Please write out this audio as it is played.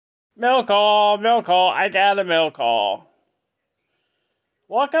Mail call, mail call. I got a mail call.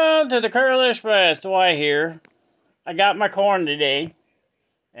 Welcome to the Curly Express. Dwight here. I got my corn today.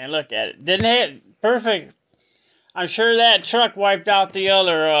 And look at it. Didn't hit perfect. I'm sure that truck wiped out the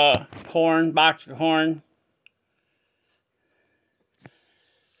other corn, box of corn.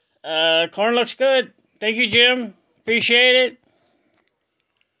 Corn looks good. Thank you, Jim. Appreciate it.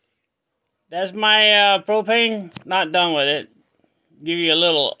 That's my propane. Not done with it. Give you a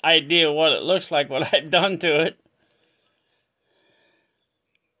little idea of what it looks like, what I've done to it.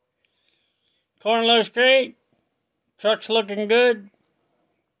 Corn looks great. Truck's looking good.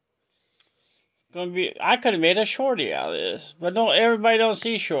 I could have made a shorty out of this, but everybody don't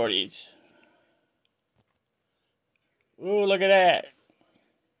see shorties. Ooh, look at that.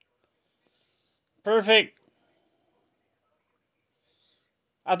 Perfect.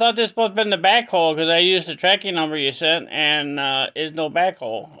 I thought this was supposed to be in the back hole because I used the tracking number you sent, and it's no back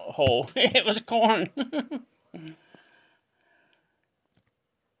hole. It was corn.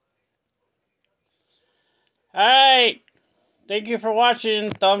 Alright. Thank you for watching.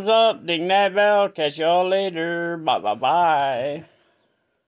 Thumbs up, ding that bell. Catch y'all later. Bye.